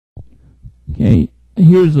Okay,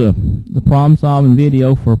 here's the problem solving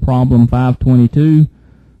video for problem 522.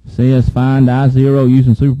 Says find I0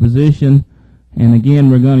 using superposition, and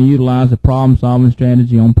again we're going to utilize the problem solving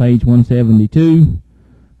strategy on page 172.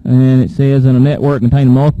 And it says in a network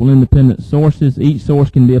containing multiple independent sources, each source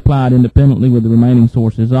can be applied independently with the remaining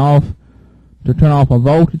sources off. To turn off a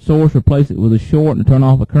voltage source, replace it with a short. To turn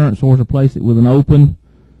off a current source, replace it with an open.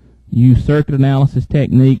 Use circuit analysis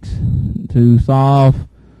techniques to solve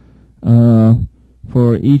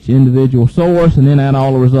for each individual source, and then add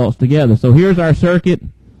all the results together. So here's our circuit,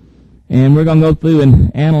 and we're going to go through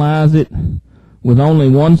and analyze it with only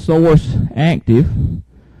one source active.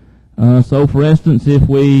 So for instance, if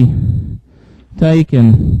we take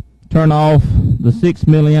and turn off the 6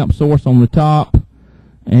 milliamp source on the top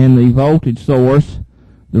and the voltage source,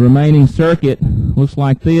 the remaining circuit looks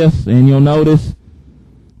like this, and you'll notice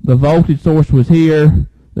the voltage source was here,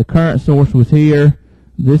 the current source was here,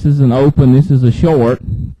 this is an open, this is a short.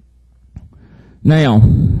 Now,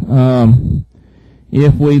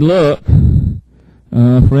 if we look,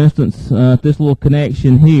 for instance, at this little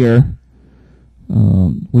connection here,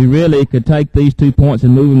 we really could take these 2 points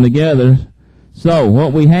and move them together. So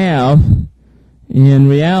what we have in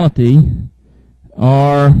reality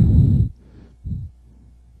are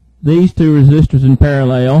these two resistors in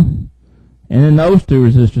parallel, and then those two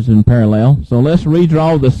resistors in parallel. So let's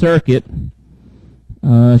redraw the circuit,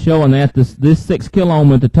 showing that this 6 kilo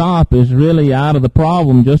ohm at the top is really out of the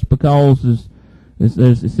problem, just because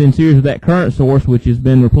it's in series with that current source, which has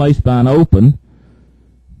been replaced by an open.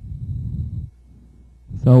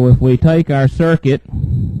 So if we take our circuit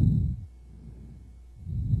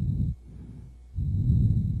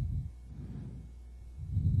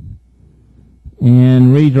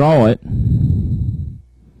and redraw it,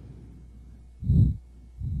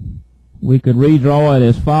 we could redraw it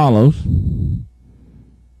as follows.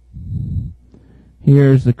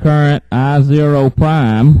 Here's the current I0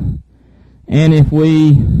 prime, and if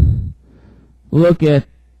we look at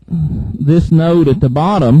this node at the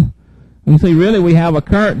bottom, you can see really we have a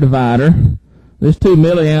current divider. This 2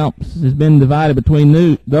 milliamps has been divided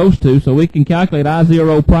between those two, so we can calculate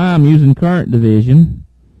I0 prime using current division.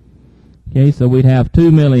 Okay, so we'd have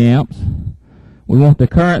 2 milliamps. We want the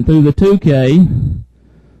current through the 2K,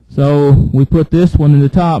 so we put this one in the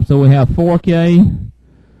top, so we have 4K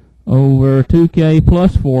over 2K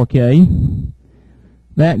plus 4K.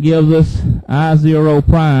 That gives us I0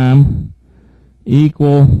 prime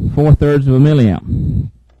equal 4/3 of a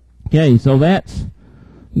milliamp. Okay, so that's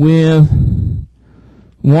with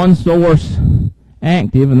one source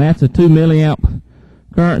active, and that's a 2 milliamp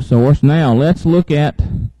current source. Now let's look at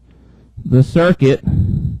the circuit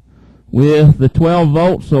with the 12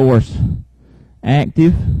 volt source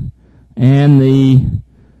active and the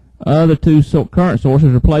other two current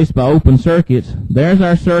sources replaced by open circuits. There's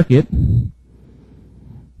our circuit,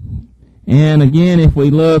 and again, if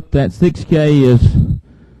we look, that 6K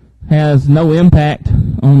has no impact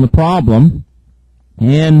on the problem.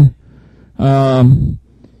 And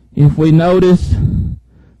if we notice,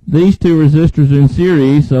 these two resistors are in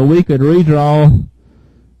series, so we could redraw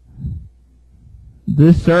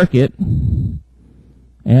this circuit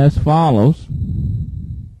as follows.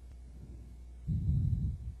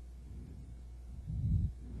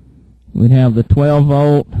 We'd have the 12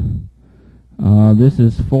 volt, this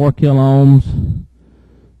is 4 kilo ohms,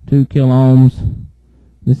 2 kilo ohms,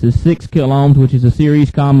 this is 6 kilo ohms, which is a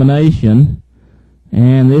series combination,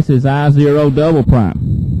 and this is I0 double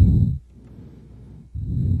prime.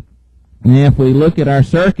 Now if we look at our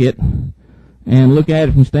circuit and look at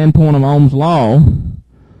it from the standpoint of Ohm's law,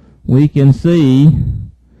 we can see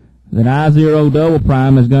that I0 double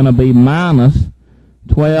prime is going to be minus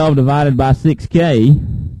 12 divided by 6K,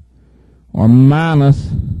 or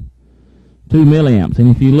minus 2 milliamps.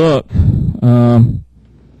 And if you look,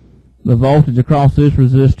 the voltage across this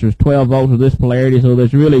resistor is 12 volts with this polarity, so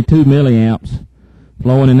there's really 2 milliamps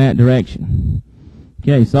flowing in that direction.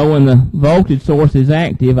 Okay, so when the voltage source is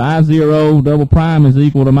active, I0 double prime is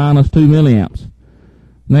equal to minus 2 milliamps.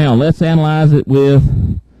 Now let's analyze it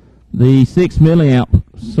with the 6 milliamp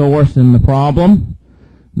source in the problem.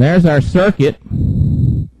 There's our circuit.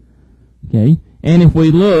 Okay, and if we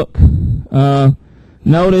look,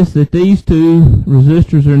 notice that these two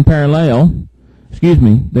resistors are in parallel.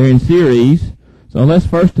 They're in series. So let's,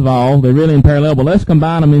 first of all, they're really in parallel, but let's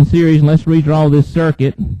combine them in series and let's redraw this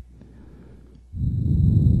circuit.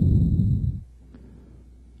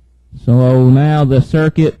 So now the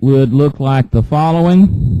circuit would look like the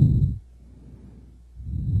following.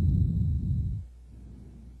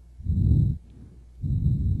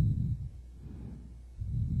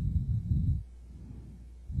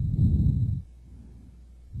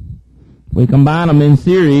 We combine them in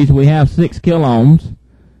series, we have 6 kiloohms.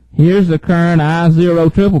 Here's the current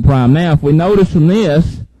I0 triple prime. Now, if we notice from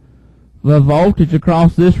this, the voltage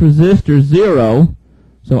across this resistor is 0,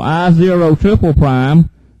 so I0 triple prime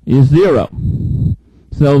is 0.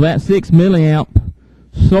 So that 6 milliamp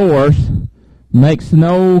source makes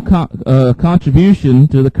no contribution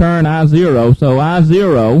to the current I0, so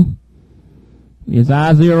I0 is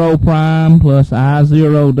I0 prime plus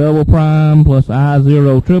I0 double prime plus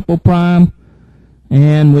I0 triple prime,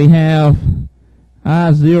 and we have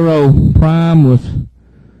I0 prime was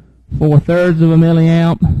 4/3 of a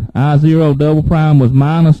milliamp, I0 double prime was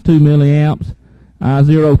minus 2 milliamps,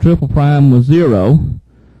 I0 triple prime was 0,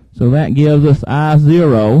 so that gives us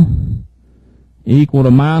I0 equal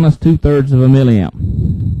to minus 2/3 of a milliamp.